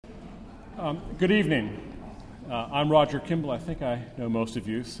Good evening. I'm Roger Kimball. I think I know most of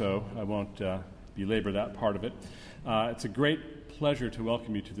you, so I won't belabor that part of it. It's a great pleasure to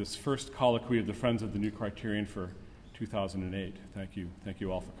welcome you to this first colloquy of the Friends of the New Criterion for 2008. Thank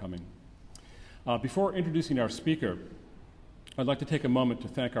you all for coming. Before introducing our speaker, I'd like to take a moment to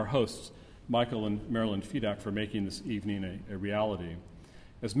thank our hosts, Michael and Marilyn Fedak, for making this evening a reality.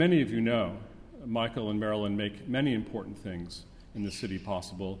 As many of you know, Michael and Marilyn make many important things in the city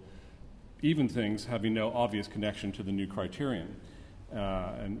possible, even things having no obvious connection to the New Criterion.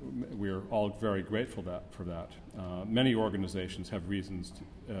 And we're all very grateful for that. Many organizations have reasons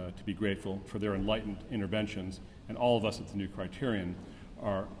to be grateful for their enlightened interventions, and all of us at the New Criterion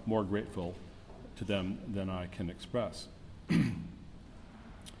are more grateful to them than I can express.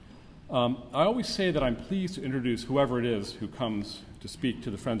 I always say that I'm pleased to introduce whoever it is who comes to speak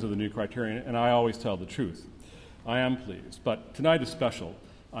to the Friends of the New Criterion, and I always tell the truth. I am pleased, but tonight is special.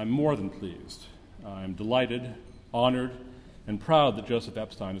 I'm more than pleased. I'm delighted, honored, and proud that Joseph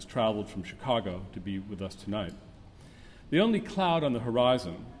Epstein has traveled from Chicago to be with us tonight. The only cloud on the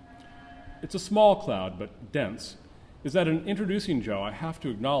horizon, it's a small cloud but dense, is that in introducing Joe, I have to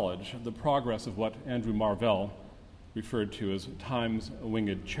acknowledge the progress of what Andrew Marvell referred to as time's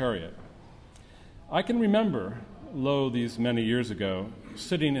winged chariot. I can remember, lo, these many years ago,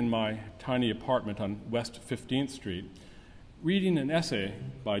 sitting in my tiny apartment on West 15th Street, reading an essay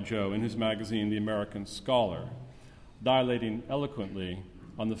by Joe in his magazine, The American Scholar, dilating eloquently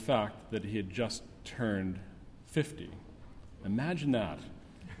on the fact that he had just turned 50. Imagine that.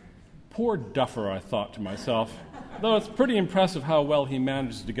 Poor duffer, I thought to myself, though it's pretty impressive how well he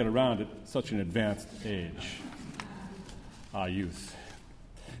manages to get around at such an advanced age. Youth.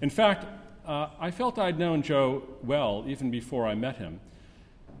 In fact, I felt I'd known Joe well even before I met him.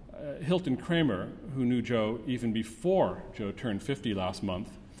 Hilton Kramer, who knew Joe even before Joe turned 50 last month,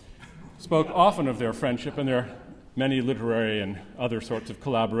 spoke often of their friendship and their many literary and other sorts of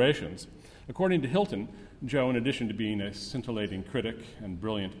collaborations. According to Hilton, Joe, in addition to being a scintillating critic and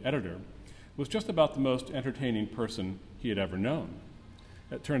brilliant editor, was just about the most entertaining person he had ever known.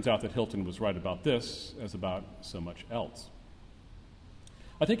 It turns out that Hilton was right about this, as about so much else.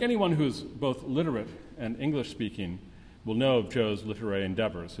 I think anyone who's both literate and English-speaking will know of Joe's literary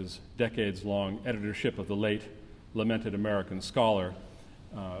endeavors, his decades-long editorship of the late, lamented American Scholar,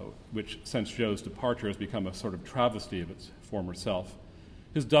 which since Joe's departure has become a sort of travesty of its former self,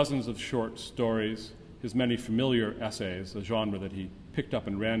 his dozens of short stories, his many familiar essays, a genre that he picked up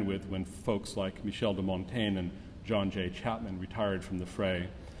and ran with when folks like Michel de Montaigne and John J. Chapman retired from the fray,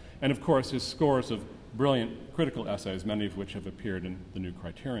 and of course his scores of brilliant critical essays, many of which have appeared in the New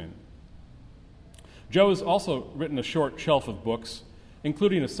Criterion. Joe has also written a short shelf of books,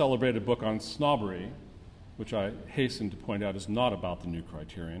 including a celebrated book on snobbery, which I hasten to point out is not about the New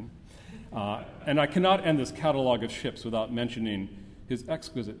Criterion. And I cannot end this catalog of ships without mentioning his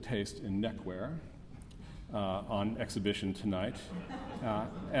exquisite taste in neckwear on exhibition tonight,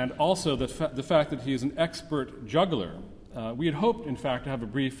 and also the fact that he is an expert juggler. We had hoped, in fact, to have a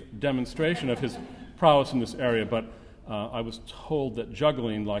brief demonstration of his prowess in this area, but I was told that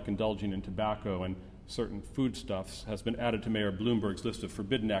juggling, like indulging in tobacco and certain foodstuffs, has been added to Mayor Bloomberg's list of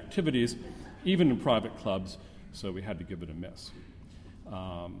forbidden activities, even in private clubs, so we had to give it a miss.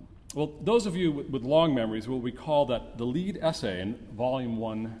 Well, those of you with long memories will recall that the lead essay in Volume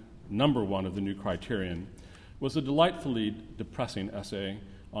 1, Number 1 of the New Criterion was a delightfully depressing essay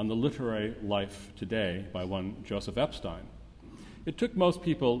on the literary life today by one Joseph Epstein. It took most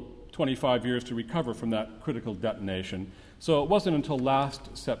people 25 years to recover from that critical detonation, so it wasn't until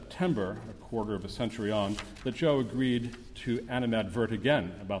last September, a quarter of a century on, that Joe agreed to animadvert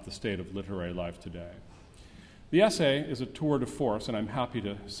again about the state of literary life today. The essay is a tour de force, and I'm happy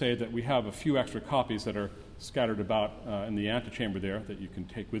to say that we have a few extra copies that are scattered about in the antechamber there that you can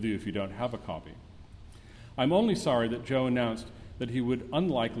take with you if you don't have a copy. I'm only sorry that Joe announced that he would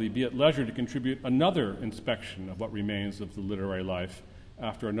unlikely be at leisure to contribute another inspection of what remains of the literary life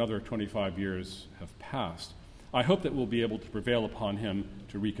after another 25 years have passed. I hope that we'll be able to prevail upon him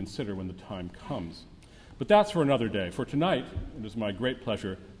to reconsider when the time comes. But that's for another day. For tonight, it is my great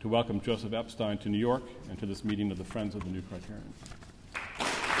pleasure to welcome Joseph Epstein to New York and to this meeting of the Friends of the New Criterion.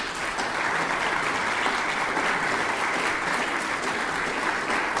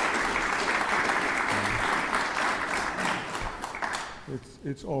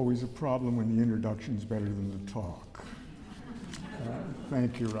 It's always a problem when the introduction's better than the talk.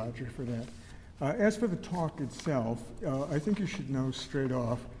 Thank you, Roger, for that. As for the talk itself, I think you should know straight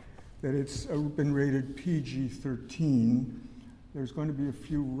off that it's been rated PG-13. There's going to be a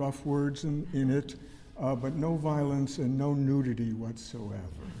few rough words in it. but no violence and no nudity whatsoever.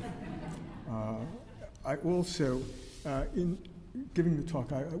 I also, in giving the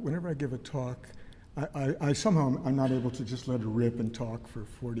talk, whenever I give a talk, I somehow I'm not able to just let it rip and talk for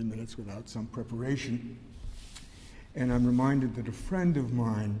 40 minutes without some preparation. And I'm reminded that a friend of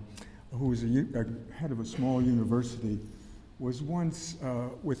mine, who was a head of a small university, was once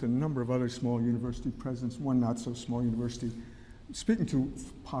with a number of other small university presidents, one not so small university, speaking to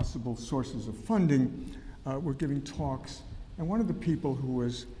possible sources of funding, were giving talks. And one of the people who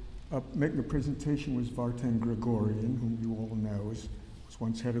was making the presentation was Vartan Gregorian, whom you all know, was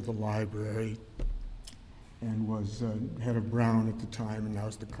once head of the library and was head of Brown at the time, and now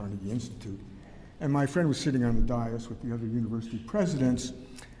is the Carnegie Institute. And my friend was sitting on the dais with the other university presidents,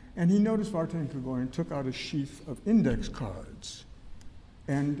 and he noticed Vartan Gregorian took out a sheath of index cards.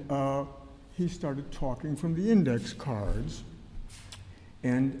 And he started talking from the index cards.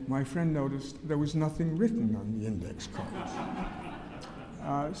 And my friend noticed there was nothing written on the index cards.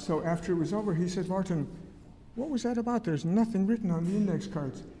 So after it was over, he said, Vartan, what was that about? There's nothing written on the index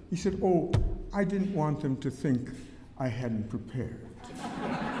cards. He said, oh, I didn't want them to think I hadn't prepared.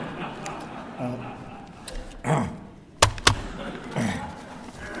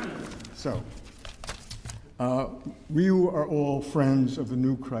 So, we are all friends of the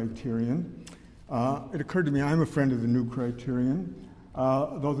New Criterion. It occurred to me I'm a friend of the New Criterion,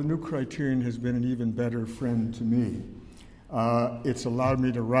 though the New Criterion has been an even better friend to me. It's allowed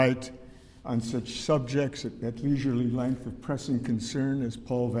me to write on such subjects at leisurely length of pressing concern as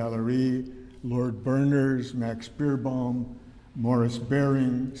Paul Valéry, Lord Berners, Max Beerbohm, Morris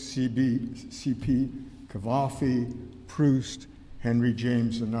Baring, C.P. Cavafy, Proust, Henry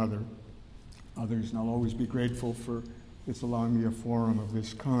James, and others, and I'll always be grateful for its allowing me a forum of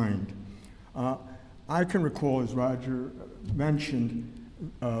this kind. I can recall, as Roger mentioned,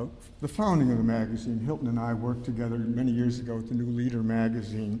 the founding of the magazine. Hilton and I worked together many years ago at the New Leader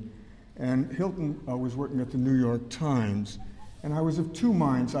magazine, and Hilton was working at the New York Times, and I was of two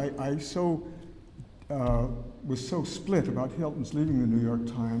minds. I was so split about Hilton's leaving the New York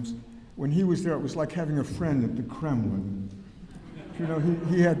Times. When he was there, it was like having a friend at the Kremlin. You know,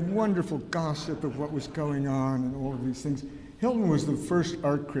 he had wonderful gossip of what was going on and all of these things. Hilton was the first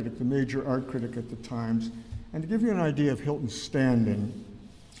art critic, the major art critic at the Times. And to give you an idea of Hilton's standing,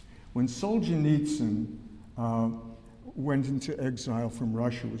 when Solzhenitsyn went into exile from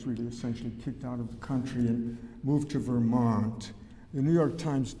Russia, was really essentially kicked out of the country and moved to Vermont, the New York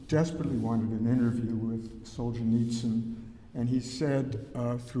Times desperately wanted an interview with Solzhenitsyn, and he said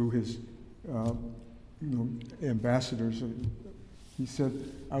through his ambassadors, he said,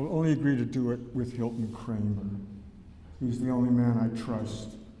 I will only agree to do it with Hilton Kramer. He's the only man I trust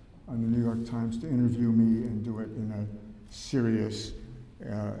on the New York Times to interview me and do it in a serious,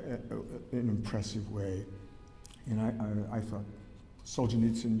 an impressive way. And I thought,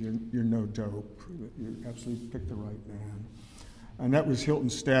 Solzhenitsyn, you're no dope. You absolutely picked the right man. And that was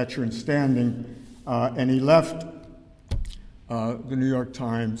Hilton's stature and standing. And he left the New York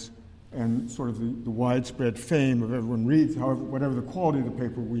Times and sort of the widespread fame of everyone reads, however, whatever the quality of the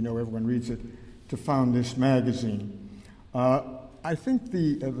paper, we know everyone reads it, to found this magazine. I think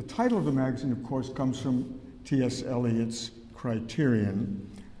the title of the magazine, of course, comes from T.S. Eliot's Criterion.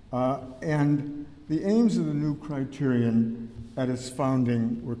 And the aims of the New Criterion at its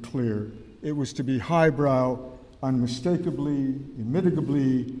founding were clear. It was to be highbrow, unmistakably,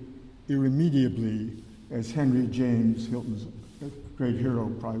 immitigably, irremediably, as Henry James, Hilton's great hero,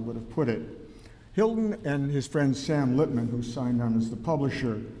 probably would have put it. Hilton and his friend Sam Lippman, who signed on as the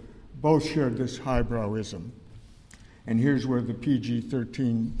publisher, both shared this highbrowism. And here's where the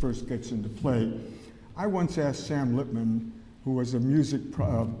PG-13 first gets into play. I once asked Sam Lippman, who was a music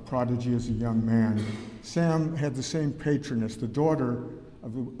prodigy as a young man. Sam had the same patroness, the daughter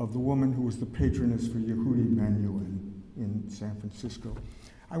of the woman who was the patroness for Yehudi Menuhin in San Francisco.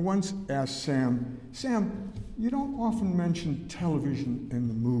 I once asked Sam, you don't often mention television in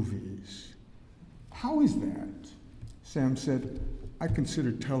the movies. How is that? Sam said, I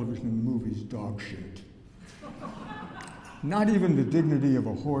consider television in the movies dog shit. Not even the dignity of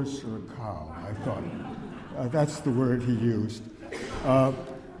a horse or a cow, I thought. That's the word he used.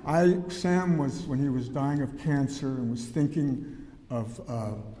 Sam was, when he was dying of cancer and was thinking of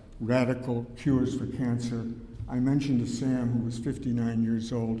radical cures for cancer, I mentioned to Sam, who was 59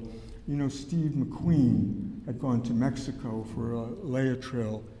 years old, you know, Steve McQueen had gone to Mexico for a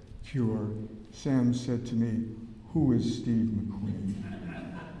Laetrile cure. Sam said to me, who is Steve McQueen?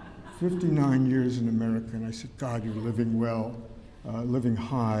 59 years in America, and I said, God, you're living well, living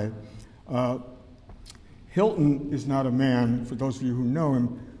high. Hilton is not a man, for those of you who know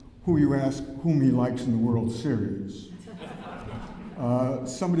him, who you ask whom he likes in the World Series.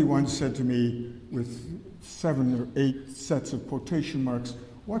 Somebody once said to me with 7 or 8 sets of quotation marks,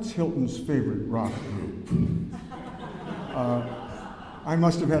 "What's Hilton's favorite rock group?" I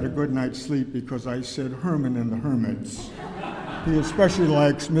must have had a good night's sleep because I said Herman and the Hermits. He especially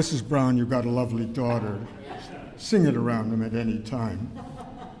likes Mrs. Brown, You've Got a Lovely Daughter. Sing it around him at any time.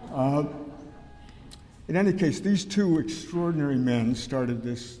 In any case, these two extraordinary men started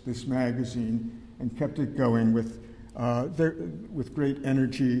this magazine and kept it going with great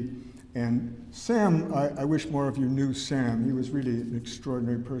energy. And Sam, I wish more of you knew Sam. He was really an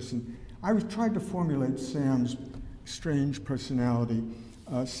extraordinary person. I tried to formulate Sam's strange personality.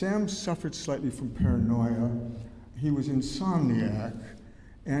 Sam suffered slightly from paranoia. He was insomniac,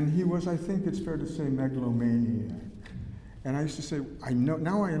 and he was, I think it's fair to say, megalomaniac. And I used to say,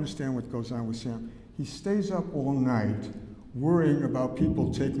 now I understand what goes on with Sam. He stays up all night worrying about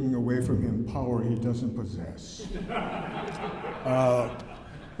people taking away from him power he doesn't possess.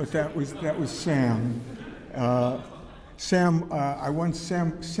 But that was Sam. Sam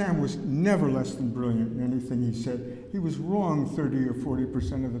was never less than brilliant in anything he said. He was wrong 30 or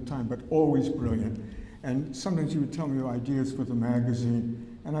 40% of the time, but always brilliant. And sometimes he would tell me ideas for the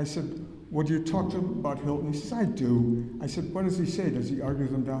magazine. And I said, well, do you talk to him about Hilton? He says, I do. I said, what does he say? Does he argue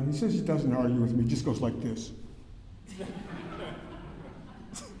them down? He says he doesn't argue with me. He just goes like this.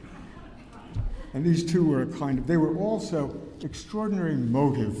 And these two were they were also extraordinary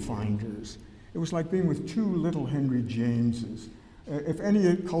motive finders. It was like being with two little Henry Jameses. If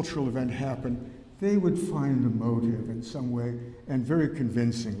any cultural event happened, they would find the motive in some way, and very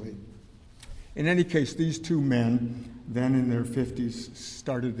convincingly. In any case, these two men, then in their 50s,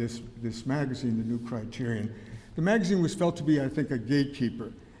 started this magazine, The New Criterion. The magazine was felt to be, I think, a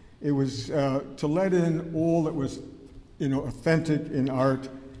gatekeeper. It was to let in all that was, authentic in art,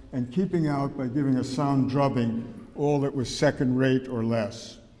 and keeping out, by giving a sound drubbing, all that was second-rate or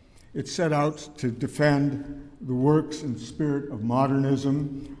less. It set out to defend the works and spirit of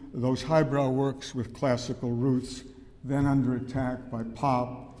modernism, those highbrow works with classical roots, then under attack by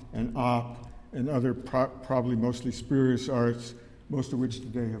pop and op and other probably mostly spurious arts, most of which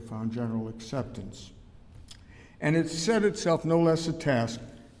today have found general acceptance. And it set itself no less a task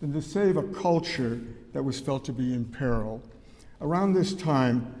than to save a culture that was felt to be in peril. Around this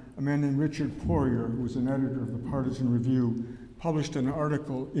time, a man named Richard Poirier, who was an editor of the Partisan Review, published an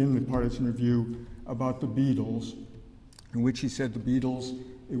article in the Partisan Review about the Beatles, in which he said the Beatles,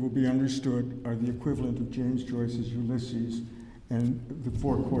 it will be understood, are the equivalent of James Joyce's Ulysses and the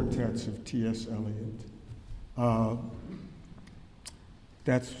 4 quartets of T.S. Eliot.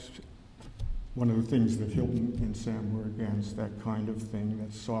 That's one of the things that Hilton and Sam were against, that kind of thing,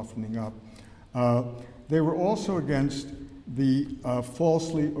 that softening up. They were also against the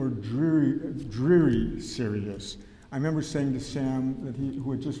falsely or dreary serious. I remember saying to Sam,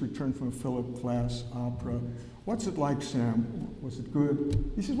 who had just returned from a Philip Glass opera, what's it like, Sam? Was it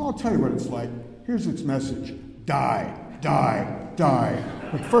good? He says, well, I'll tell you what it's like. Here's its message. Die, die, die.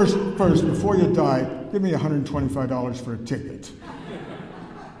 But first, before you die, give me $125 for a ticket.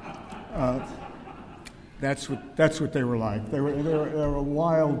 That's what they were like. They were a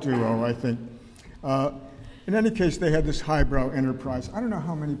wild duo, I think. In any case, they had this highbrow enterprise. I don't know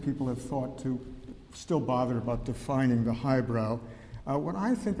how many people have thought to still bother about defining the highbrow. What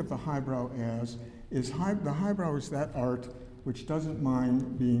I think of the highbrow as is the highbrow is that art which doesn't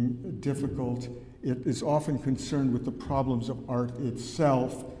mind being difficult. It is often concerned with the problems of art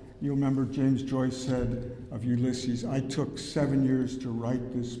itself. You'll remember James Joyce said of Ulysses, I took 7 years to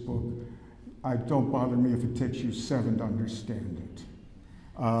write this book. Don't bother me if it takes you 7 to understand it.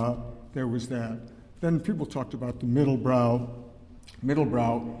 There was that. Then people talked about the middle brow. Middle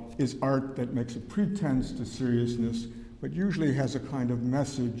brow is art that makes a pretense to seriousness, but usually has a kind of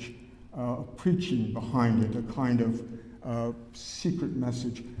message, preaching behind it, a kind of secret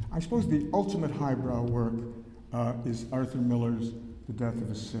message. I suppose the ultimate highbrow work is Arthur Miller's The Death of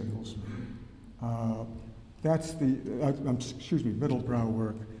a Salesman. That's the, middle brow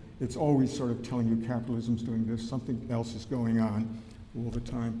work. It's always sort of telling you capitalism's doing this, something else is going on all the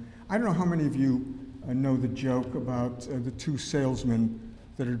time. I don't know how many of you know the joke about the 2 salesmen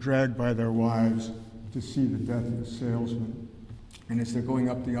that are dragged by their wives to see The Death of a Salesman. And as they're going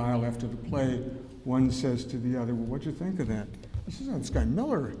up the aisle after the play, one says to the other, well, what'd you think of that? He says, oh, this guy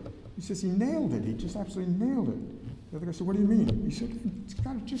Miller, he says he nailed it. He just absolutely nailed it. The other guy said, what do you mean? He said, he's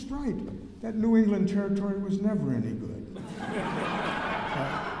got it just right. That New England territory was never any good.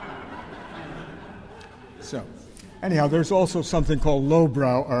 So, anyhow, there's also something called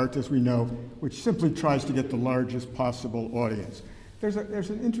lowbrow art, as we know, which simply tries to get the largest possible audience. there's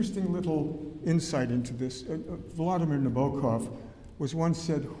an interesting little insight into this. Vladimir Nabokov was once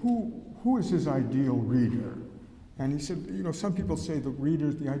said, who is his ideal reader? And he said, some people say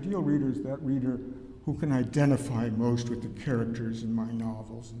the ideal reader is that reader who can identify most with the characters in my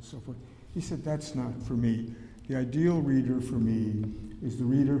novels and so forth. He said, that's not for me. The ideal reader for me is the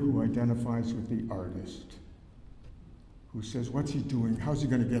reader who identifies with the artist, who says, what's he doing? How's he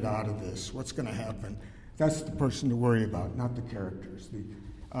going to get out of this? What's going to happen? That's the person to worry about, not the characters.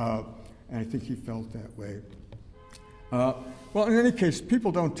 And I think he felt that way. Well, in any case,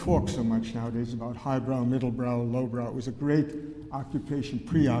 people don't talk so much nowadays about highbrow, middlebrow, lowbrow. It was a great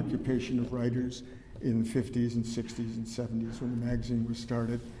preoccupation of writers in the 50s and 60s and 70s when the magazine was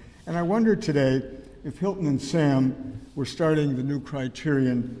started. And I wonder today, if Hilton and Sam were starting the new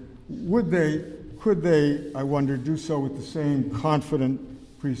Criterion, could they, I wonder, do so with the same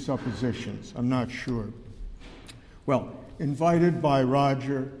confident presuppositions? I'm not sure. Well, invited by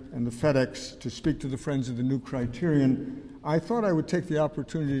Roger and the FedEx to speak to the Friends of the New Criterion, I thought I would take the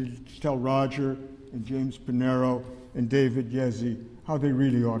opportunity to tell Roger and James Pinero and David Yezi how they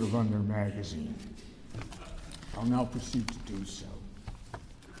really ought to run their magazine. I'll now proceed to do so.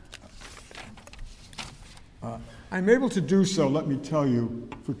 I'm able to do so, let me tell you,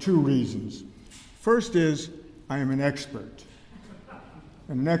 for two reasons. First is, I am an expert.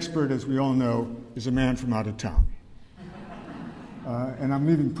 And an expert, as we all know, is a man from out of town. And I'm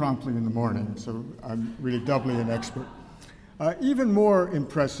leaving promptly in the morning, so I'm really doubly an expert. Even more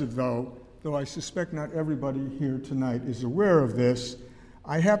impressive, though I suspect not everybody here tonight is aware of this,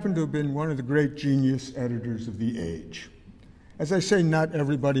 I happen to have been one of the great genius editors of The Age. As I say, not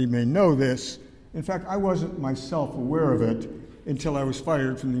everybody may know this. In fact, I wasn't myself aware of it until I was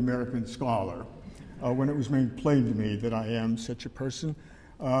fired from the American Scholar, when it was made plain to me that I am such a person.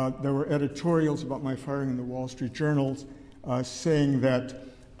 There were editorials about my firing in the Wall Street Journals saying that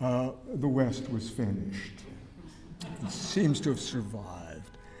the West was finished. It seems to have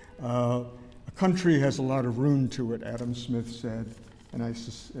survived. A country has a lot of ruin to it, Adam Smith said, and I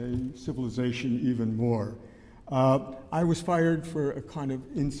say civilization even more. I was fired for a kind of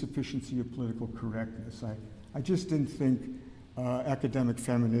insufficiency of political correctness. I just didn't think academic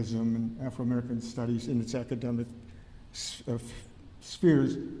feminism and Afro-American studies in its academic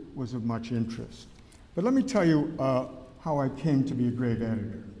spheres was of much interest. But let me tell you how I came to be a great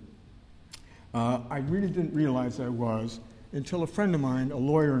editor. I really didn't realize I was until a friend of mine, a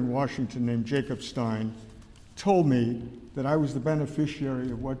lawyer in Washington named Jacob Epstein, told me that I was the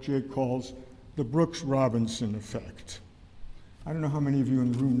beneficiary of what Jake calls the Brooks Robinson effect. I don't know how many of you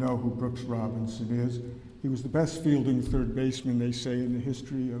in the room know who Brooks Robinson is. He was the best fielding third baseman, they say, in the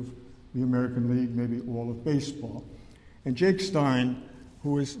history of the American League, maybe all of baseball. And Jake Stein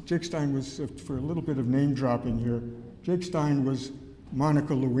was, for a little bit of name dropping here, Jake Stein was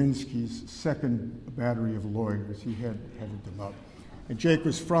Monica Lewinsky's second battery of lawyers. He headed them up. And Jake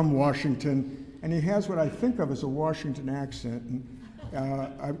was from Washington, and he has what I think of as a Washington accent.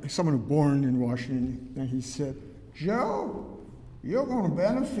 And someone born in Washington, and he said, "Joe, you're going to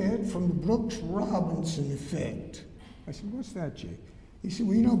benefit from the Brooks Robinson effect." I said, "What's that, Jake?" He said,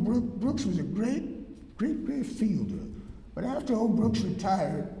 "Well, Brooks was a great fielder. But after old Brooks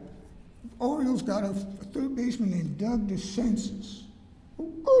retired, Orioles got a third baseman named Doug DeSensis.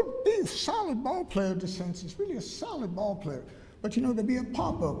 Good, solid ball player, DeSensis, really a solid ball player. But, there'd be a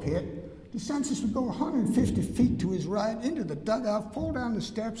pop-up hit. DeSensis would go 150 feet to his right into the dugout, fall down the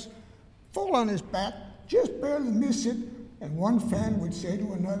steps, fall on his back, just barely miss it, and one fan would say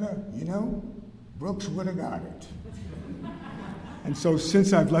to another, Brooks would have got it." And so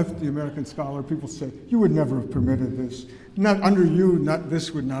since I've left the American Scholar, people say, "You would never have permitted this. Not under you,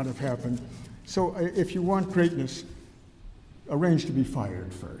 this would not have happened." So if you want greatness, arrange to be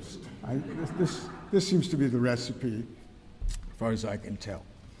fired first. This seems to be the recipe, as far as I can tell.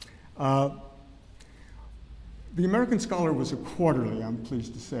 The American Scholar was a quarterly, I'm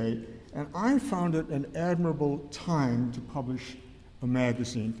pleased to say, and I found it an admirable time to publish a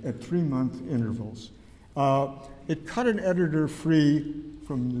magazine at 3-month intervals. It cut an editor free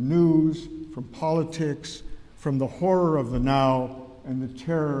from the news, from politics, from the horror of the now, and the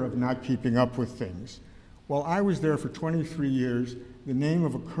terror of not keeping up with things. While I was there for 23 years, the name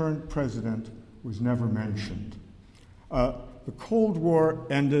of a current president was never mentioned. The Cold War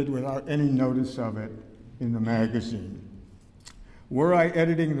ended without any notice of it in the magazine. Were I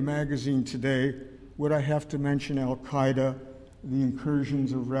editing the magazine today, would I have to mention Al-Qaeda, the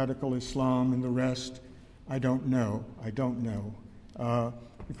incursions of radical Islam, and the rest? I don't know,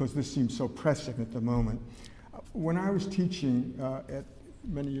 because this seems so pressing at the moment. When I was teaching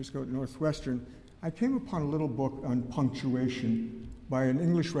many years ago at Northwestern, I came upon a little book on punctuation by an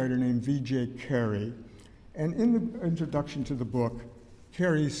English writer named V.J. Carey. And in the introduction to the book,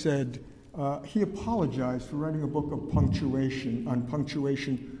 Carey said he apologized for writing a book of punctuation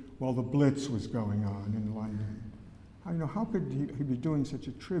while the Blitz was going on in London. How could he be doing such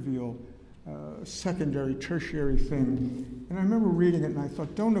a trivial secondary, tertiary thing? And I remember reading it and I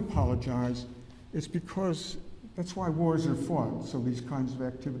thought, don't apologize. It's because that's why wars are fought, so these kinds of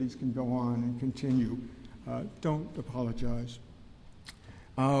activities can go on and continue. Don't apologize.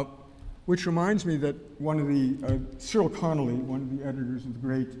 Which reminds me that one of the, Cyril Connolly, one of the editors of the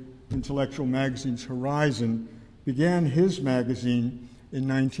great intellectual magazines Horizon, began his magazine in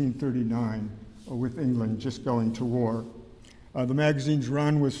 1939 with England just going to war. The magazine's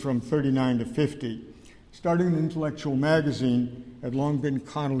run was from 39 to 50. Starting an intellectual magazine had long been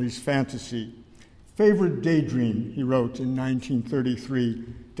Connolly's fantasy. Favorite daydream, he wrote in 1933,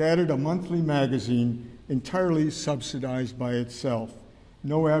 to edit a monthly magazine entirely subsidized by itself.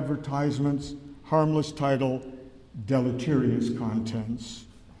 No advertisements, harmless title, deleterious contents.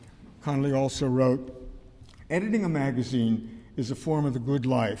 Connolly also wrote, editing a magazine is a form of the good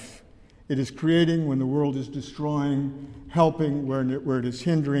life. It is creating when the world is destroying, helping where it is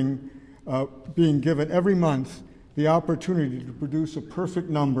hindering, being given every month the opportunity to produce a perfect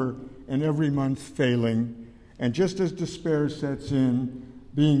number and every month failing. And just as despair sets in,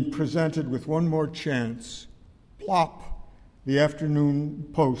 being presented with one more chance, plop, the afternoon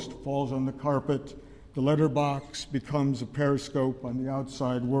post falls on the carpet, the letterbox becomes a periscope on the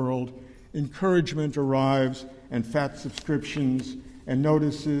outside world, encouragement arrives, and fat subscriptions and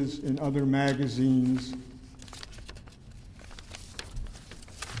notices in other magazines,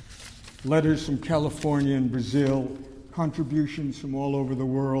 letters from California and Brazil, contributions from all over the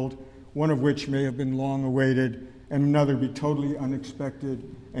world, one of which may have been long awaited, and another be totally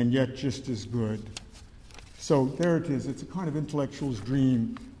unexpected and yet just as good. So there it is. It's a kind of intellectual's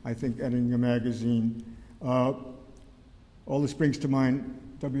dream, I think, editing a magazine. All this brings to mind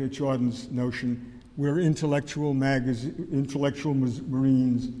W.H. Auden's notion, we're intellectual Marines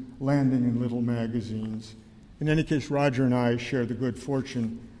landing in little magazines. In any case, Roger and I share the good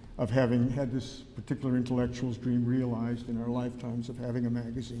fortune of having had this particular intellectual's dream realized in our lifetimes of having a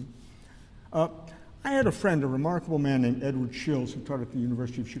magazine. I had a friend, a remarkable man named Edward Shills, who taught at the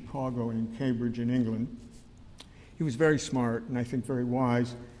University of Chicago and in Cambridge in England. He was very smart and I think very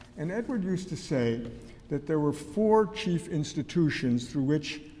wise. And Edward used to say that there were 4 chief institutions through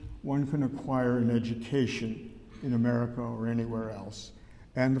which one can acquire an education in America or anywhere else.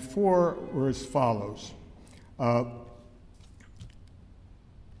 And the 4 were as follows. The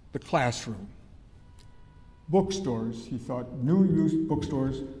classroom. Bookstores, he thought, new used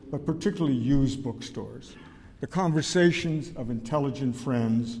bookstores, but particularly used bookstores. The conversations of intelligent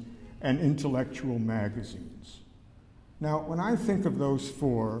friends and intellectual magazines. Now, when I think of those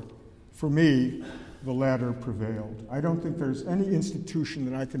 4, for me, the latter prevailed. I don't think there's any institution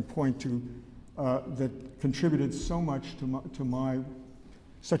that I can point to that contributed so much to my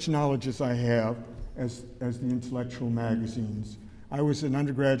such knowledge as I have as the intellectual magazines. I was an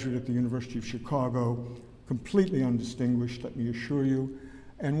undergraduate at the University of Chicago, completely undistinguished, let me assure you.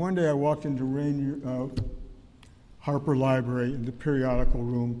 And one day I walked into Rainier Harper Library in the periodical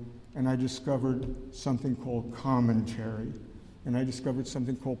room, and I discovered something called Commentary, and I discovered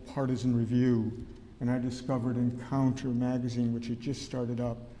something called Partisan Review, and I discovered Encounter magazine, which had just started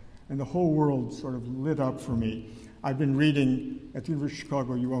up, and the whole world sort of lit up for me. I've been reading, at the University of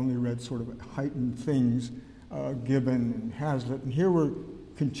Chicago, you only read sort of heightened things, Gibbon and Hazlitt, and here were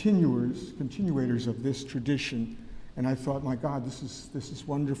continuators of this tradition, and I thought, my God, this is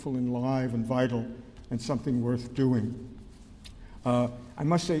wonderful and live and vital and something worth doing. I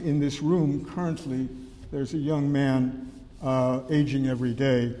must say, in this room currently, there's a young man aging every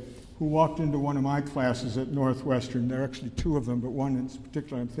day who walked into one of my classes at Northwestern. There are actually 2 of them, but one in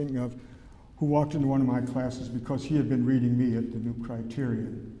particular I'm thinking of, who walked into one of my classes because he had been reading me at the New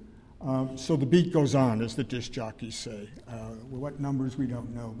Criterion. So the beat goes on, as the disc jockeys say. What numbers, we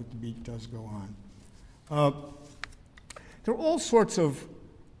don't know, but the beat does go on. There are all sorts of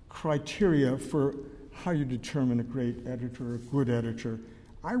criteria for how you determine a great editor or a good editor.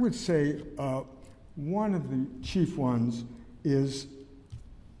 I would say one of the chief ones is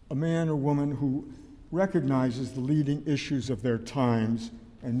a man or woman who recognizes the leading issues of their times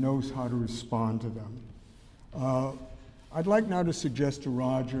and knows how to respond to them. I'd like now to suggest to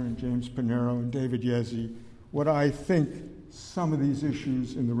Roger and James Pinero and David Yezzi what I think some of these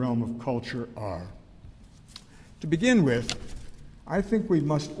issues in the realm of culture are. To begin with, I think we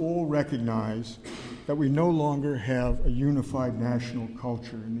must all recognize that we no longer have a unified national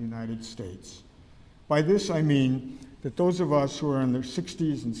culture in the United States. By this I mean that those of us who are in their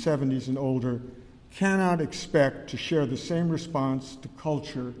 60s and 70s and older cannot expect to share the same response to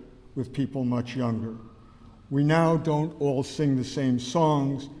culture with people much younger. We now don't all sing the same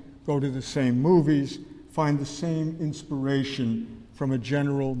songs, go to the same movies, find the same inspiration from a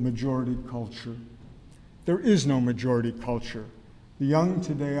general majority culture. There is no majority culture. The young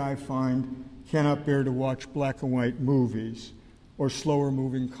today, I find, cannot bear to watch black and white movies or slower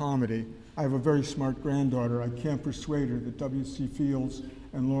moving comedy. I have a very smart granddaughter. I can't persuade her that W.C. Fields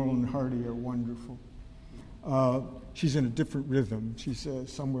and Laurel and Hardy are wonderful. She's in a different rhythm. She's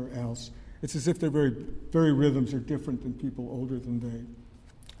somewhere else. It's as if their very rhythms are different than people older than they.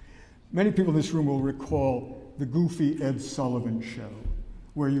 Many people in this room will recall the goofy Ed Sullivan Show,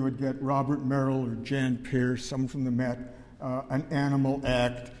 where you would get Robert Merrill or Jan Pierce, someone from the Met, an Animal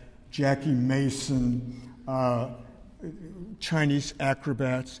Act, Jackie Mason, Chinese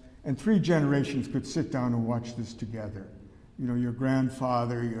acrobats, and 3 generations could sit down and watch this together. You know, your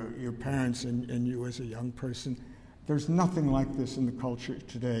grandfather, your parents, and you as a young person. There's nothing like this in the culture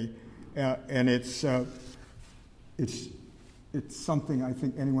today, and it's something I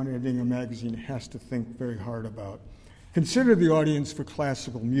think anyone editing a magazine has to think very hard about. Consider the audience for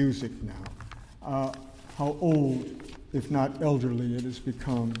classical music now, how old, if not elderly, it has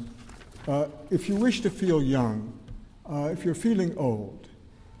become. If you wish to feel young, if you're feeling old,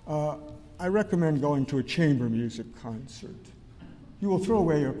 I recommend going to a chamber music concert. You will throw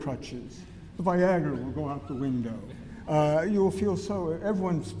away your crutches. The Viagra will go out the window. You will feel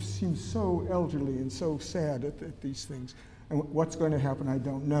everyone seems so elderly and so sad at these things. And what's going to happen, I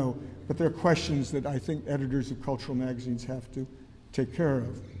don't know. But there are questions that I think editors of cultural magazines have to take care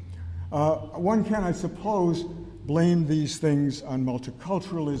of. One can, I suppose, blame these things on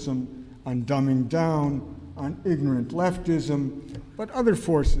multiculturalism, on dumbing down, on ignorant leftism, but other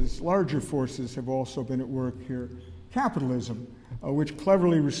forces, larger forces, have also been at work here. Capitalism, which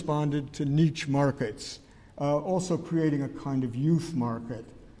cleverly responded to niche markets, also creating a kind of youth market,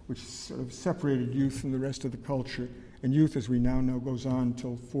 which sort of separated youth from the rest of the culture. And youth, as we now know, goes on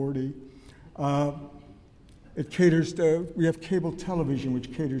until 40. It caters to, we have cable television,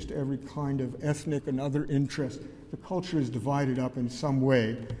 which caters to every kind of ethnic and other interest. The culture is divided up in some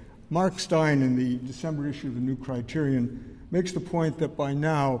way. Mark Stein, in the December issue of the New Criterion, makes the point that by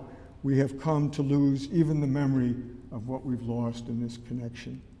now we have come to lose even the memory of what we've lost in this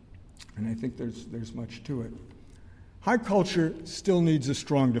connection. And I think there's much to it. High culture still needs a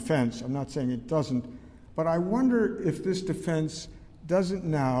strong defense. I'm not saying it doesn't, but I wonder if this defense doesn't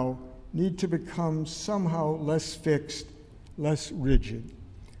now need to become somehow less fixed, less rigid.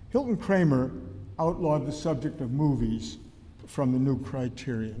 Hilton Kramer outlawed the subject of movies from the New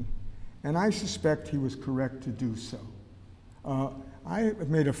Criterion, and I suspect he was correct to do so. I have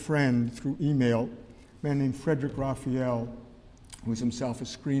made a friend through email, a man named Frederick Raphael, who is himself a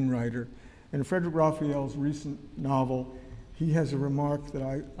screenwriter. And in Frederick Raphael's recent novel, he has a remark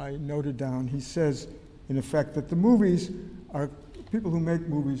that I noted down. He says, in effect, that the movies are, people who make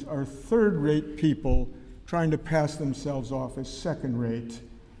movies are third-rate people trying to pass themselves off as second-rate.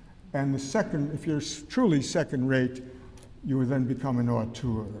 And the second, if you're truly second-rate, you would then become an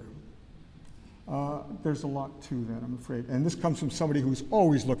auteur. There's a lot to that, I'm afraid. And this comes from somebody who's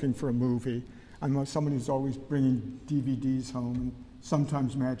always looking for a movie. I'm somebody who's always bringing DVDs home, and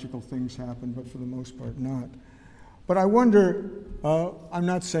sometimes magical things happen, but for the most part not. But I wonder, I'm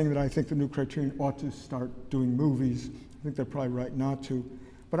not saying that I think the New Criterion ought to start doing movies. I think they're probably right not to.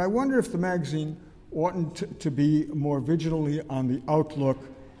 But I wonder if the magazine oughtn't to be more vigilantly on the outlook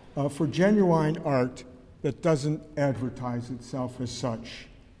for genuine art that doesn't advertise itself as such.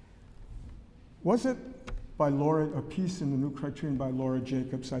 Was it by a piece in the New Criterion by Laura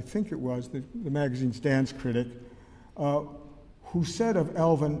Jacobs, I think it was, the magazine's dance critic, who said of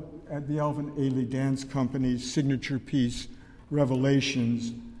Alvin, at the Alvin Ailey Dance Company's signature piece,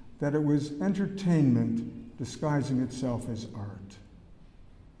 Revelations, that it was entertainment disguising itself as art.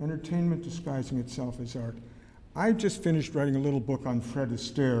 Entertainment disguising itself as art. I just finished writing a little book on Fred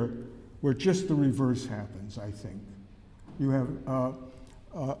Astaire, where just the reverse happens, I think. You have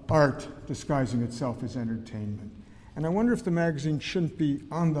art disguising itself as entertainment. And I wonder if the magazine shouldn't be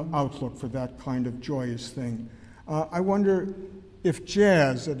on the outlook for that kind of joyous thing. I wonder if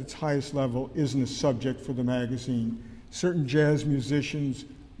jazz at its highest level isn't a subject for the magazine. Certain jazz musicians,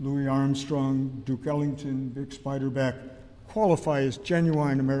 Louis Armstrong, Duke Ellington, Vic Spiderbeck, qualify as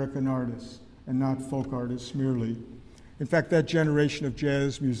genuine American artists and not folk artists merely. In fact, that generation of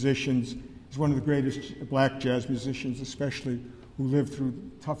jazz musicians is one of the greatest black jazz musicians, especially, who lived through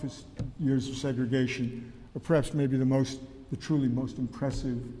the toughest years of segregation, or perhaps maybe the truly most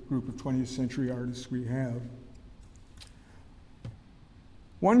impressive group of 20th century artists we have.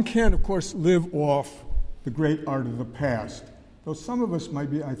 One can't, of course, live off the great art of the past, though some of us might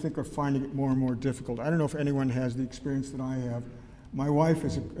be, I think, are finding it more and more difficult. I don't know if anyone has the experience that I have. My wife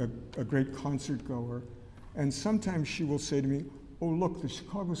is a great concert goer, and sometimes she will say to me, "Oh, look, the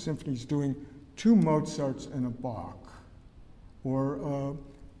Chicago Symphony is doing 2 Mozarts and a Bach." Or,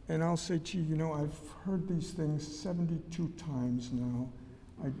 and I'll say, "Gee, you know, I've heard these things 72 times now.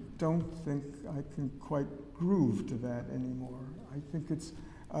 I don't think I can quite groove to that anymore." I think it's,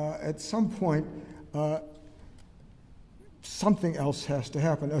 at some point, something else has to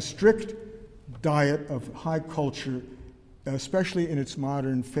happen. A strict diet of high culture, especially in its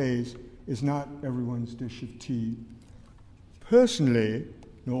modern phase, is not everyone's dish of tea. Personally,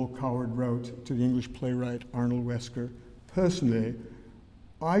 Noel Coward wrote to the English playwright Arnold Wesker, personally,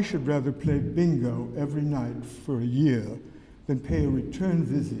 I should rather play bingo every night for a year than pay a return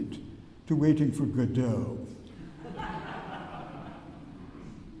visit to Waiting for Godot.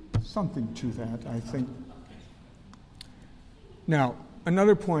 Something to that, I think. Now,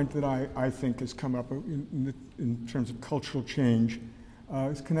 another point that I think has come up in terms of cultural change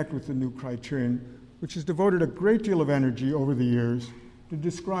is connected with the new criterion, which has devoted a great deal of energy over the years to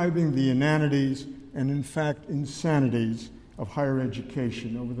describing the inanities and, in fact, insanities of higher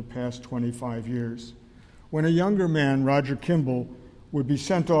education over the past 25 years. When a younger man, Roger Kimball, would be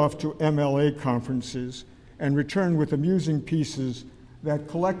sent off to MLA conferences and return with amusing pieces that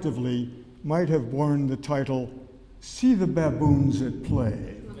collectively might have borne the title, "See the Baboons at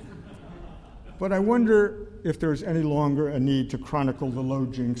Play." But I wonder if there's any longer a need to chronicle the low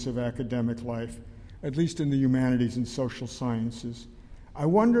jinks of academic life, at least in the humanities and social sciences. I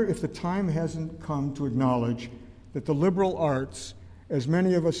wonder if the time hasn't come to acknowledge that the liberal arts, as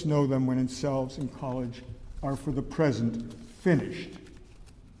many of us know them when themselves in college, are for the present finished,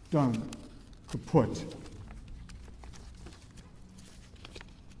 done, kaput.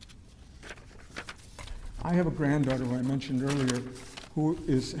 I have a granddaughter who I mentioned earlier who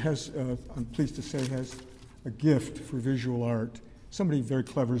I'm pleased to say, has a gift for visual art. Somebody very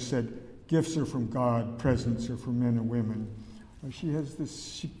clever said, gifts are from God, presents are for men and women. She has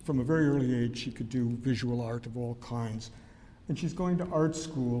this, from a very early age, she could do visual art of all kinds. And she's going to art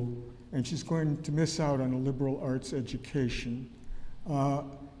school, and she's going to miss out on a liberal arts education.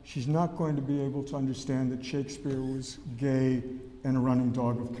 She's not going to be able to understand that Shakespeare was gay and a running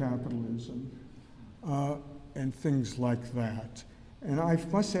dog of capitalism, and things like that. And I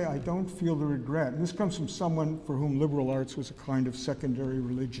must say, I don't feel the regret. And this comes from someone for whom liberal arts was a kind of secondary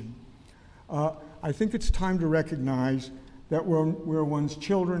religion. I think it's time to recognize that where one's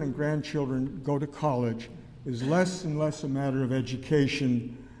children and grandchildren go to college is less and less a matter of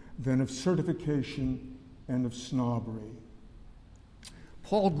education than of certification and of snobbery.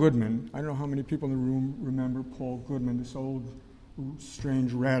 Paul Goodman, I don't know how many people in the room remember Paul Goodman, this old,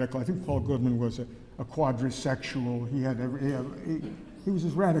 strange radical. I think Paul Goodman was a quadrisexual. He was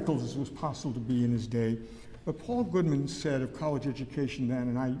as radical as was possible to be in his day. But Paul Goodman said of college education then,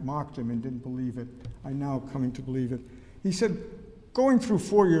 and I mocked him and didn't believe it. I'm now coming to believe it. He said, going through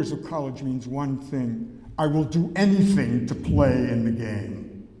 4 years of college means one thing. I will do anything to play in the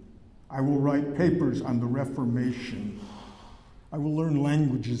game. I will write papers on the Reformation. I will learn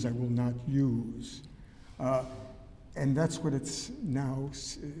languages I will not use. And that's what it's now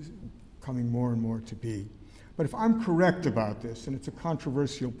coming more and more to be. But if I'm correct about this, and it's a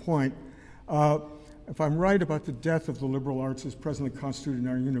controversial point, if I'm right about the death of the liberal arts as presently constituted in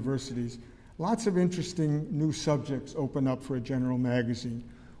our universities, lots of interesting new subjects open up for a general magazine.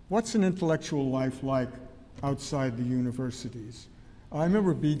 What's an intellectual life like outside the universities? I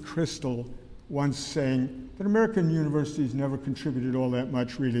remember B. Crystal once saying that American universities never contributed all that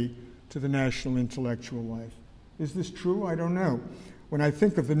much, really, to the national intellectual life. Is this true? I don't know. When I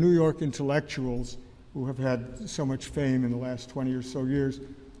think of the New York intellectuals who have had so much fame in the last 20 or so years,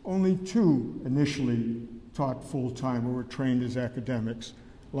 only 2 initially taught full-time or were trained as academics,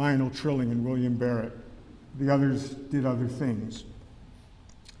 Lionel Trilling and William Barrett. The others did other things.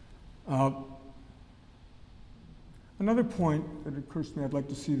 Another point that occurs to me, I'd like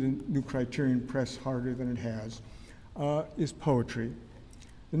to see the New Criterion press harder than it has, is poetry.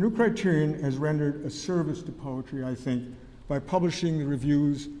 The New Criterion has rendered a service to poetry, I think, by publishing the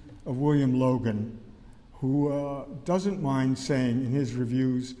reviews of William Logan, who doesn't mind saying in his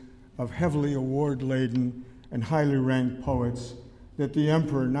reviews of heavily award-laden and highly ranked poets that the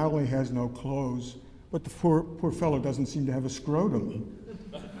emperor not only has no clothes, but the poor fellow doesn't seem to have a scrotum.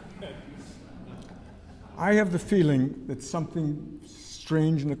 I have the feeling that something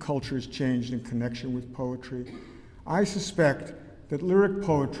strange in the culture has changed in connection with poetry. I suspect that lyric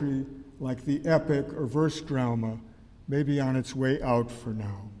poetry, like the epic or verse drama, may be on its way out for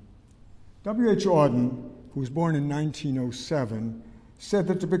now. W.H. Auden, who was born in 1907, said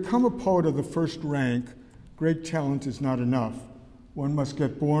that to become a poet of the first rank, great talent is not enough. One must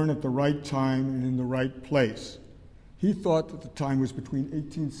get born at the right time and in the right place. He thought that the time was between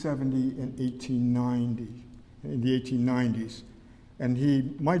 1870 and 1890, in the 1890s. And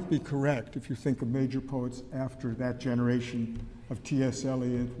he might be correct if you think of major poets after that generation of T.S.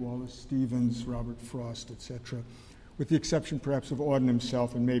 Eliot, Wallace Stevens, Robert Frost, etc., with the exception perhaps of Auden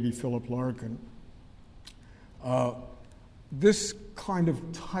himself and maybe Philip Larkin. This kind of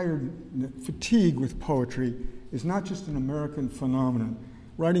fatigue with poetry is not just an American phenomenon.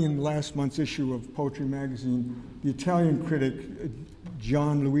 Writing in last month's issue of Poetry magazine, the Italian critic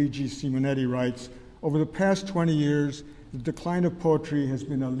Gianluigi Simonetti writes, over the past 20 years, the decline of poetry has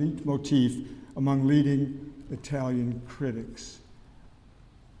been a leitmotif among leading Italian critics.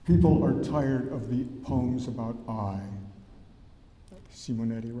 People are tired of the poems about I,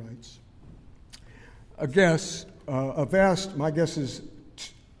 Simonetti writes. My guess is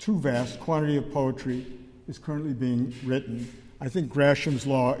too vast quantity of poetry is currently being written. I think Gresham's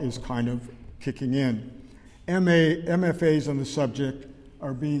law is kind of kicking in. MFAs on the subject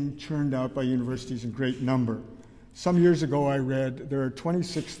are being churned out by universities in great number. Some years ago I read there are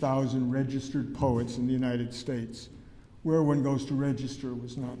 26,000 registered poets in the United States. Where one goes to register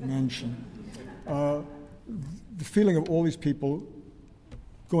was not mentioned. The feeling of all these people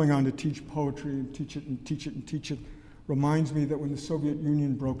going on to teach poetry and teach it and teach it and teach it reminds me that when the Soviet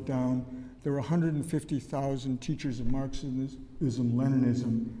Union broke down, there were 150,000 teachers of Marxism,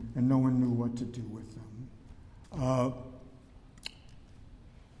 Leninism, and no one knew what to do with them.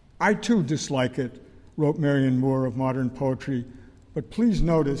 I too dislike it, wrote Marion Moore of Modern Poetry, but please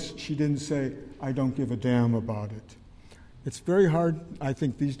notice she didn't say, I don't give a damn about it. It's very hard, I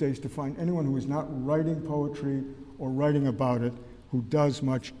think, these days to find anyone who is not writing poetry or writing about it who does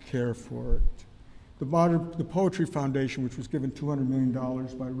much care for it. The Poetry Foundation, which was given $200 million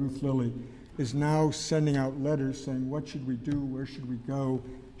by Ruth Lilly, is now sending out letters saying, what should we do? Where should we go?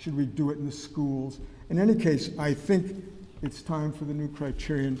 Should we do it in the schools? In any case, I think it's time for the new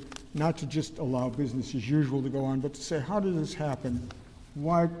criterion not to just allow business as usual to go on, but to say, how did this happen?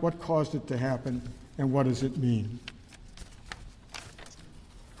 Why, what caused it to happen? And what does it mean?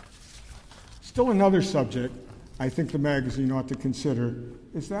 Still another subject I think the magazine ought to consider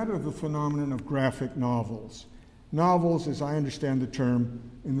is that of the phenomenon of graphic novels. Novels, as I understand the term,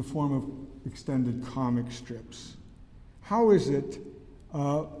 in the form of extended comic strips. How is it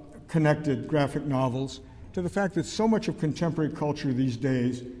connected, graphic novels, to the fact that so much of contemporary culture these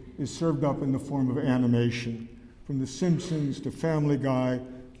days is served up in the form of animation, from The Simpsons to Family Guy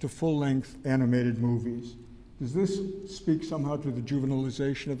to full-length animated movies? Does this speak somehow to the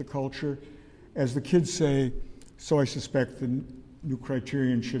juvenilization of the culture? As the kids say, so I suspect the new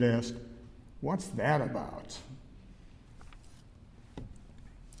criterion should ask, what's that about?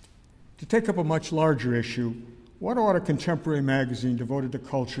 To take up a much larger issue, what ought a contemporary magazine devoted to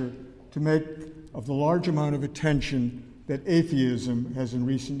culture to make of the large amount of attention that atheism has in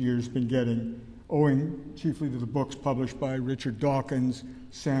recent years been getting, owing chiefly to the books published by Richard Dawkins,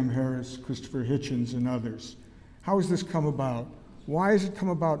 Sam Harris, Christopher Hitchens, and others? How has this come about? Why has it come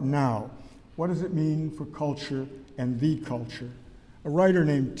about now? What does it mean for culture and the culture? A writer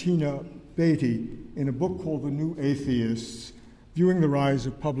named Tina Beatty, in a book called The New Atheists, Viewing the Rise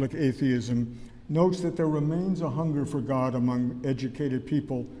of Public Atheism, notes that there remains a hunger for God among educated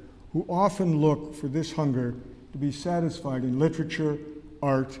people who often look for this hunger to be satisfied in literature,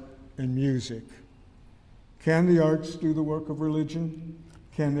 art, and music. Can the arts do the work of religion?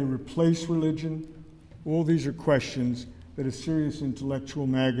 Can they replace religion? All these are questions that a serious intellectual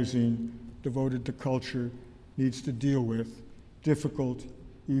magazine devoted to culture needs to deal with, difficult,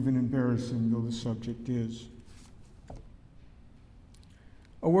 even embarrassing though the subject is.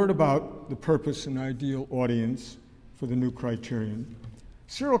 A word about the purpose and ideal audience for the new criterion.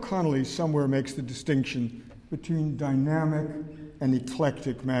 Cyril Connolly somewhere makes the distinction between dynamic and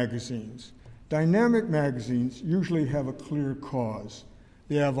eclectic magazines. Dynamic magazines usually have a clear cause.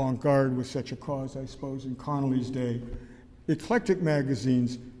 The avant-garde was such a cause, I suppose, in Connolly's day. Eclectic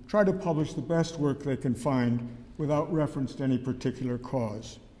magazines try to publish the best work they can find without reference to any particular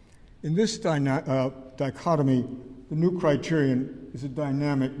cause. In this dichotomy, the new criterion is a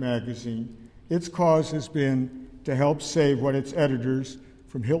dynamic magazine. Its cause has been to help save what its editors,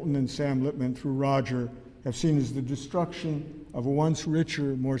 from Hilton and Sam Lippman through Roger, have seen as the destruction of a once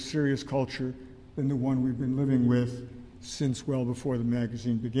richer, more serious culture than the one we've been living with since well before the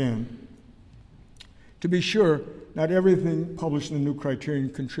magazine began. To be sure, not everything published in the new criterion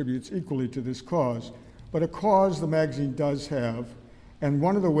contributes equally to this cause. but a cause the magazine does have, and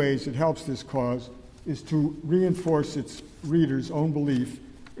one of the ways it helps this cause is to reinforce its readers' own belief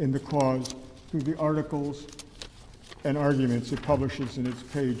in the cause through the articles and arguments it publishes in its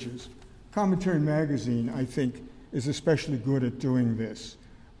pages. Commentary magazine, I think, is especially good at doing this,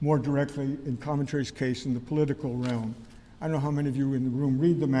 more directly, in Commentary's case, in the political realm. I don't know how many of you in the room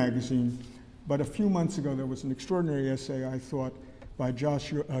read the magazine, but a few months ago there was an extraordinary essay, I thought, by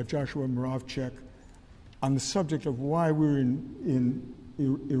Joshua Moravcik on the subject of why we're in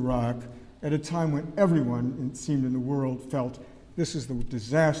Iraq at a time when everyone, it seemed, in the world felt this is the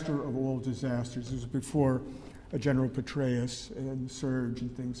disaster of all disasters. It was before General Petraeus and the surge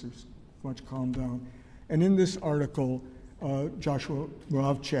and things have much calmed down. And in this article, Joshua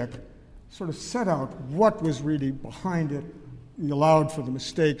Moravcik sort of set out what was really behind it. He allowed for the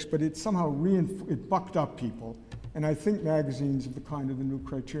mistakes, but it somehow it bucked up people. And I think magazines of the kind of the New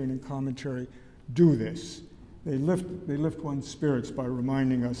Criterion and Commentary do this. They lift one's spirits by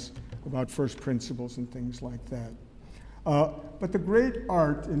reminding us about first principles and things like that. But the great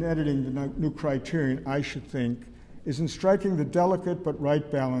art in editing the New Criterion, I should think, is in striking the delicate but right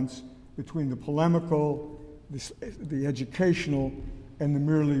balance between the polemical, the educational, and the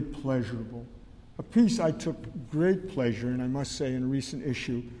merely pleasurable. A piece I took great pleasure in, I must say, in a recent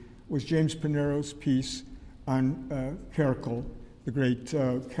issue, was James Pinero's piece on Kerkel, the great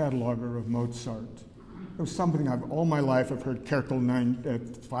cataloger of Mozart. It was something all my life I've heard Kerkel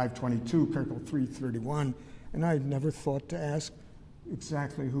 522, Kerkel 331, and I had never thought to ask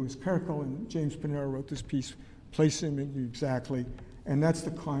exactly who is Kerkel, and James Pinero wrote this piece, placing him exactly, and that's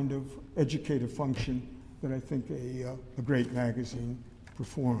the kind of educative function that I think a great magazine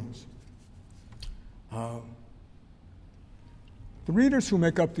performs. The readers who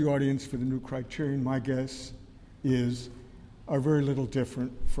make up the audience for the New Criterion, my guess are very little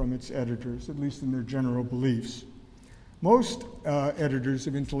different from its editors, at least in their general beliefs. Most editors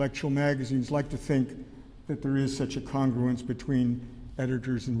of intellectual magazines like to think that there is such a congruence between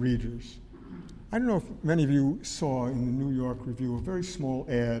editors and readers. I don't know if many of you saw in the New York Review a very small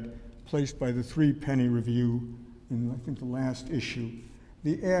ad placed by the 3-penny Review in, I think, the last issue.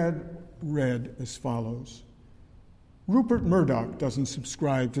 The ad read as follows: Rupert Murdoch doesn't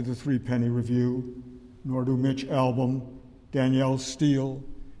subscribe to the 3-penny Review, nor do Mitch Albom, Danielle Steele,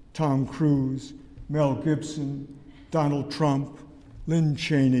 Tom Cruise, Mel Gibson, Donald Trump, Lynn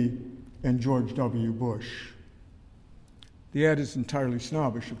Cheney, and George W. Bush. The ad is entirely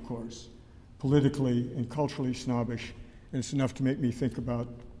snobbish, of course, politically and culturally snobbish, and it's enough to make me think about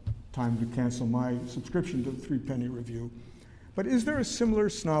time to cancel my subscription to the 3-penny Review. But is there a similar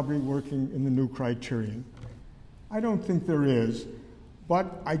snobbery working in the New Criterion? I don't think there is,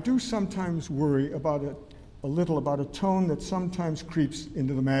 but I do sometimes worry about a little about a tone that sometimes creeps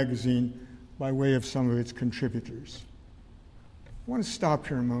into the magazine by way of some of its contributors. I want to stop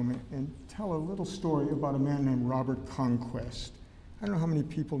here a moment and tell a little story about a man named Robert Conquest. I don't know how many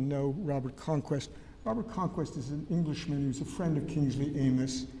people know Robert Conquest. Robert Conquest is an Englishman. He was a friend of Kingsley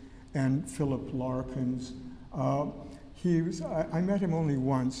Amis and Philip Larkins. I met him only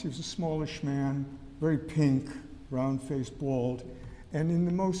once. He was a smallish man, very pink, round-faced, bald, and in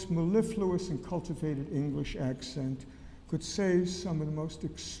the most mellifluous and cultivated English accent could say some of the most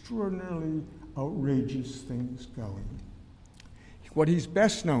extraordinarily outrageous things going. What he's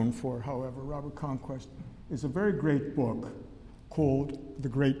best known for, however, Robert Conquest, is a very great book called The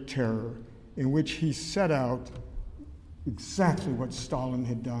Great Terror, in which he set out exactly what Stalin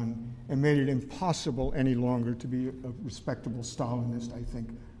had done and made it impossible any longer to be a respectable Stalinist, I think,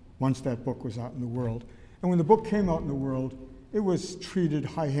 once that book was out in the world. And when the book came out in the world, it was treated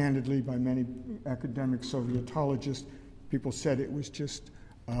high-handedly by many academic Sovietologists. People said it was just,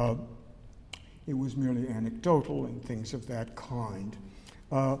 it was merely anecdotal and things of that kind.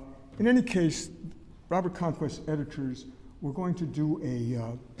 In any case, Robert Conquest's editors were going to do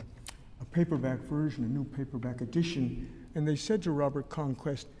a paperback version, a new paperback edition, and they said to Robert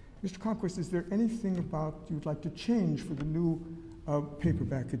Conquest, Mr. Conquest, is there anything about you'd like to change for the new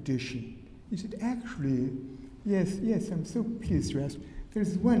paperback edition? He said, actually, yes, I'm so pleased to ask.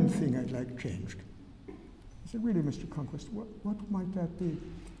 There's one thing I'd like changed. I said, really, Mr. Conquest, what might that be?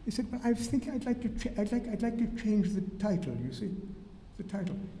 He said, well, I was thinking I'd like to change the title, you see, the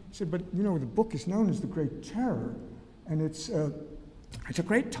title. He said, but you know, the book is known as The Great Terror, and it's a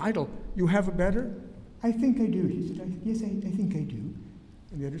great title. You have a better? I think I do. He said, yes, I think I do.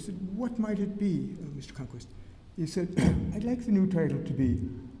 And the editor said, what might it be, Mr. Conquest? He said, I'd like the new title to be,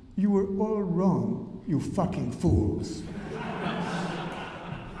 You Were All Wrong, You Fucking Fools.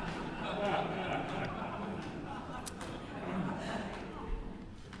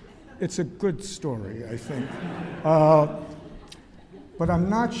 It's a good story, I think. But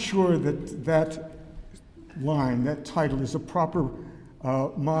I'm not sure that that line, that title, is a proper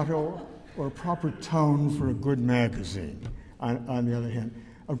motto or a proper tone for a good magazine, on the other hand.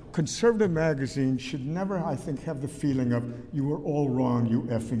 A conservative magazine should never, I think, have the feeling of, you were all wrong, you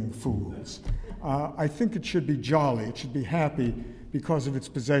effing fools. I think it should be jolly, it should be happy because of its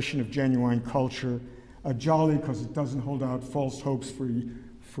possession of genuine culture, jolly because it doesn't hold out false hopes for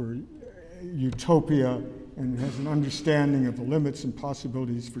utopia, and has an understanding of the limits and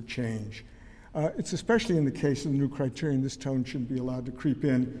possibilities for change. It's especially in the case of the New Criterion, this tone shouldn't be allowed to creep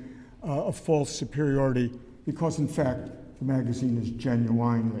in, of false superiority, because in fact, the magazine is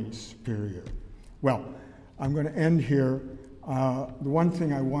genuinely superior. Well, I'm going to end here. The one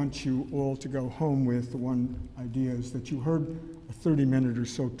thing I want you all to go home with, the one idea, is that you heard a 30-minute or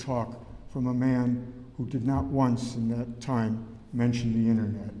so talk from a man who did not once in that time mention the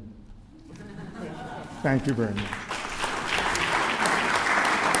internet. Thank you very much.